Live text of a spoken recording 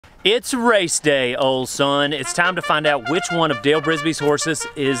It's race day, old son. It's time to find out which one of Dale Brisby's horses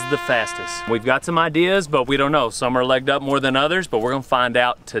is the fastest. We've got some ideas, but we don't know. Some are legged up more than others, but we're gonna find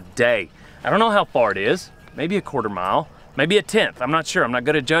out today. I don't know how far it is. Maybe a quarter mile, maybe a tenth. I'm not sure, I'm not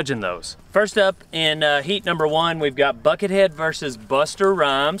good at judging those. First up in heat number 1, we've got Buckethead versus Buster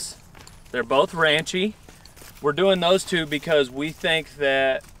Rhymes. They're both ranchy. We're doing those two because we think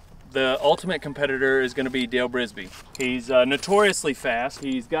that the ultimate competitor is going to be Dale Brisby. He's notoriously fast.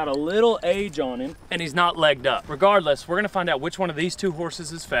 He's got a little age on him, and he's not legged up. Regardless, we're going to find out which one of these two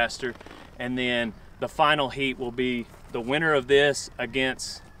horses is faster, and then the final heat will be the winner of this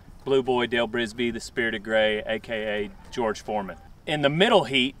against Blue Boy Dale Brisby, the Spirited Gray, aka George Foreman. In the middle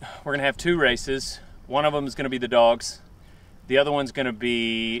heat, we're going to have 2 races. One of them is going to be the dogs. The other one's gonna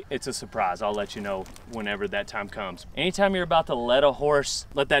be, it's a surprise. I'll let you know whenever that time comes. Anytime you're about to let a horse,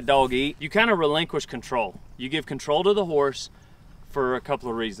 let that dog eat, you kind of relinquish control. You give control to the horse for a couple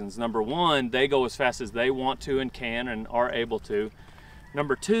of reasons. Number 1, they go as fast as they want to and can and are able to.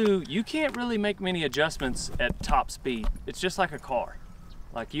 Number 2, you can't really make many adjustments at top speed. It's just like a car.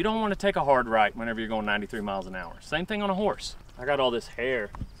 Like, you don't want to take a hard right whenever you're going 93 miles an hour. Same thing on a horse. I got all this hair.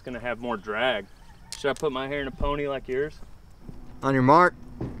 It's gonna have more drag. Should I put my hair in a pony like yours? On your mark,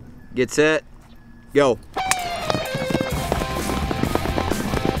 get set, go.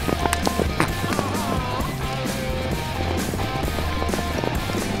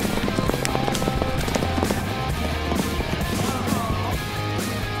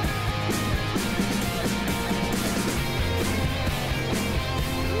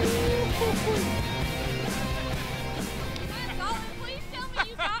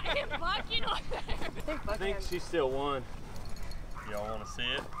 I think she still won. Y'all want to see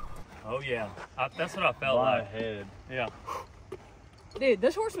it? Oh yeah, that's what I felt like. Head. Yeah. Dude,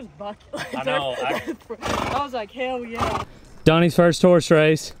 this horse was bucket. Like, I know. I was like, hell yeah. Donnie's first horse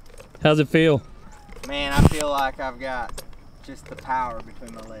race. How's it feel? Man, I feel like I've got just the power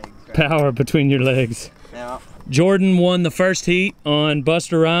between my legs. Right? Power between your legs. Yeah. Jordan won the first heat on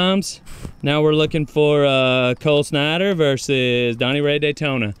Buster Rhymes. Now we're looking for Cole Snyder versus Donnie Ray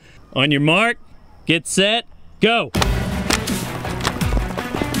Daytona. On your mark, get set, go.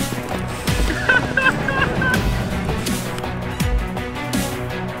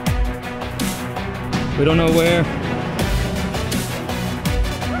 We don't know where.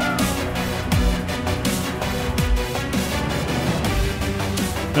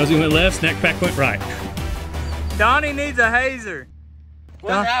 Nosy went left, snack pack went right. Donnie needs a hazer.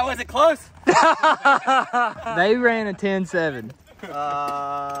 Was it close? They ran a 10.7.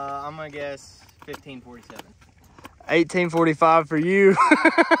 I'm gonna guess 15:47. 18.45 for you.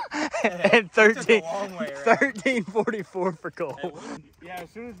 And 13:44 for Cole. Yeah,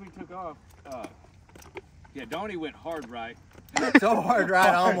 as soon as we took off, yeah, Donnie went hard right. So hard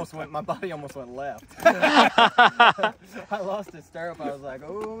right, my body almost went left. I lost a stirrup, I was like,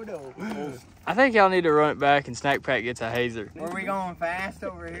 oh no. I think y'all need to run it back and Snack Pack gets a hazer. Were we going fast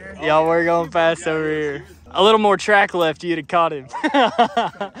over here? Y'all were going fast over here. A little more track left, you'd have caught him.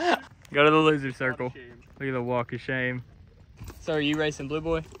 Go to the loser circle. Look at the walk of shame. So are you racing Blue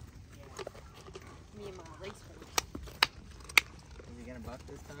Boy? Me and my race horse. Is he gonna buck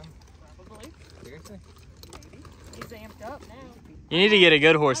this time? Probably. Seriously? Maybe. He's amped up now. You need to get a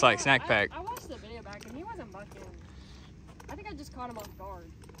good horse like Snack Pack. I watched the video back and he wasn't bucking. I think I just caught him off guard.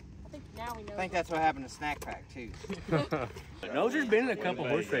 I think now we know. I think that's what happened to Snack Pack too. Noser's been in a couple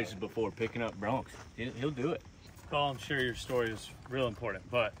horse races before picking up broncs. He'll do it. Paul, I'm sure your story is real important,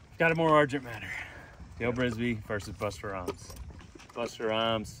 but got a more urgent matter. Dale Brisby versus Buster Rhymes. Buster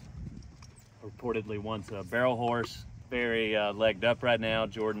Rhymes reportedly wants a barrel horse, very legged up right now.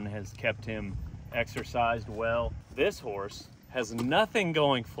 Jordan has kept him exercised well. This horse has nothing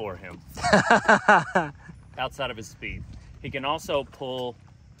going for him outside of his speed. He can also pull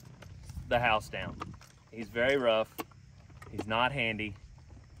the house down. He's very rough. He's not handy.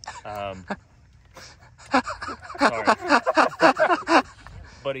 Sorry.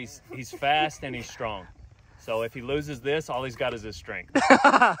 But he's fast and he's strong. So if he loses this, all he's got is his strength.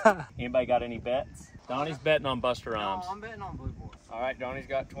 Anybody got any bets? Donnie's betting on Buster Rhymes. No, I'm betting on Blue Boy. All right, Donnie's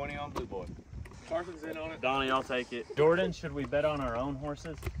got 20 on Blue Boy. Carson's in on it. Donnie, I'll take it. Jordan, should we bet on our own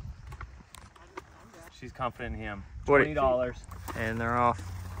horses? She's confident in him. $20. And they're off.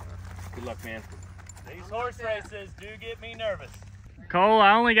 Good luck, man. These horse races do get me nervous. Cole,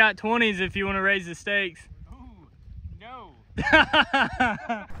 I only got 20s if you want to raise the stakes. Ooh, no.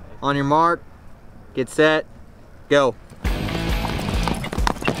 On your mark, get set, go.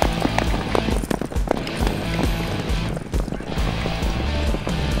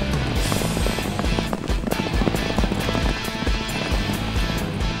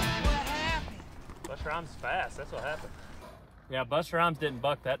 Buster Rhymes fast. That's what happened. Yeah, Buster Rhymes didn't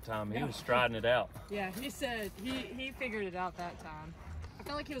buck that time. He was striding it out. Yeah, he said he figured it out that time. I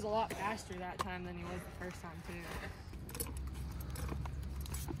felt like he was a lot faster that time than he was the first time too.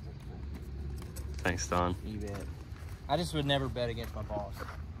 Thanks, Don. You bet. I just would never bet against my boss.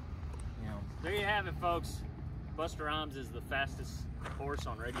 You know. There you have it, folks. Buster Rhymes is the fastest horse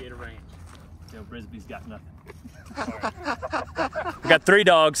on Radiator Ranch. Dale Brisby's got nothing. We got 3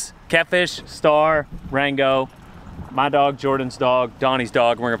 dogs: Catfish, Star, Rango, my dog, Jordan's dog, Donnie's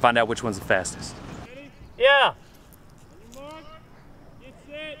dog. We're gonna find out which one's the fastest. Ready? Yeah. Mark, get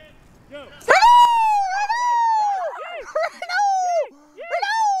set, go.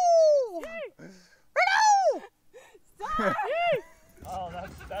 Oh,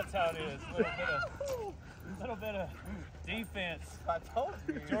 that's how it is. A little bit of defense. I told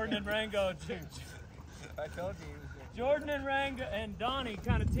you. Jordan and Rango. I told you. Jordan and Rango and Donnie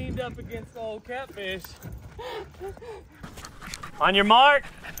kind of teamed up against old Catfish. On your mark,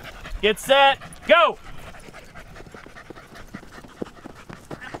 get set, go!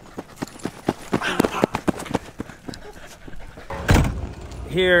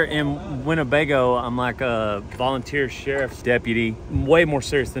 Here in Winnebago, I'm like a volunteer sheriff's deputy. I'm way more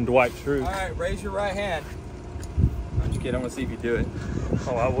serious than Dwight Schrute. All right, raise your right hand. I'm just kidding. I want to see if you do it.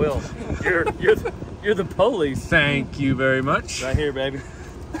 Oh, I will. You're the police. Thank you very much. Right here, baby.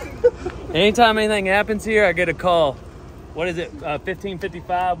 Anytime anything happens here, I get a call. What is it?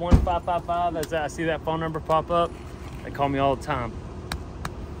 1555-1555. As I see that phone number pop up, they call me all the time.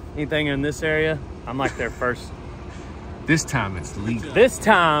 Anything in this area, I'm like their first. This time it's legal. This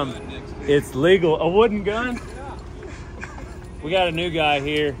time it's legal. A wooden gun? We got a new guy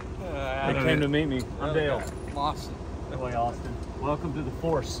here that came to meet me. I'm Dale. Austin. Boy, Austin. Welcome to the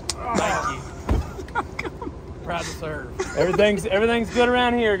force. Thank you. Proud to serve. Everything's good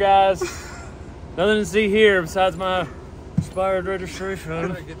around here, guys. Nothing to see here besides my expired registration. I'm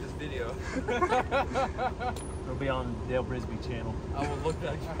gonna get this video. It'll be on Dale Brisby channel. I will look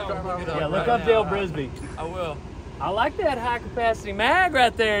that. Yeah, look up Dale Brisby. I will. I like that high capacity mag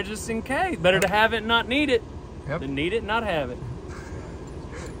right there, just in case. Better to have it and not need it than need it and not have it.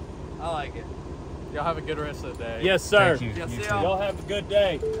 I like it. Y'all have a good rest of the day. Yes, sir. Thank you. Yes, y'all have a good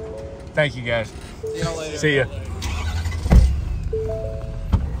day. Thank you, guys. See y'all later. See ya.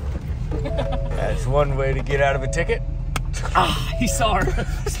 That's one way to get out of a ticket. He saw our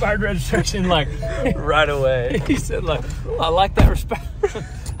expired registration like Right away. he said like, oh, I like that respect.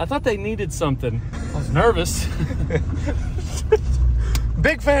 I thought they needed something. I was nervous.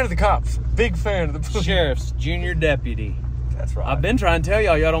 Big fan of the cops. Big fan of the police. Sheriff's junior deputy. That's right. I've been trying to tell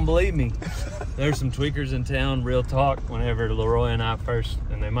y'all don't believe me. There's some tweakers in town, real talk, whenever Leroy and I first,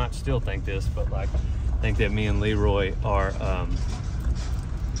 and they might still think this, but like, think that me and Leroy are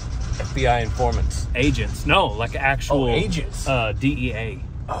FBI informants. agents. No, like actual agents. DEA.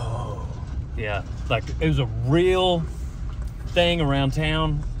 Oh. Yeah, like it was a real thing around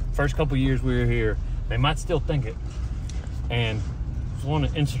town. First couple years we were here, they might still think it. And there was one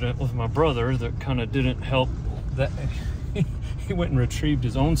incident with my brother that kind of didn't help. That he went and retrieved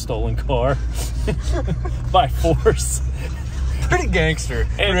his own stolen car by force. Pretty gangster.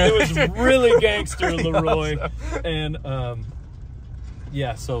 And it was really gangster, Pretty Leroy. awesome. And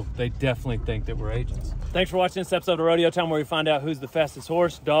yeah, so they definitely think that we're agents. Thanks for watching this episode of Rodeo Time, where we find out who's the fastest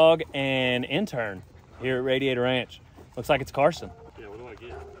horse, dog, and intern here at Radiator Ranch. Looks like it's Carson. Yeah, what do I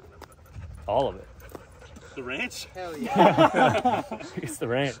get? All of it. The ranch? Hell yeah. It's the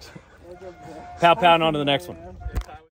ranch. Pow pow and on to the next one.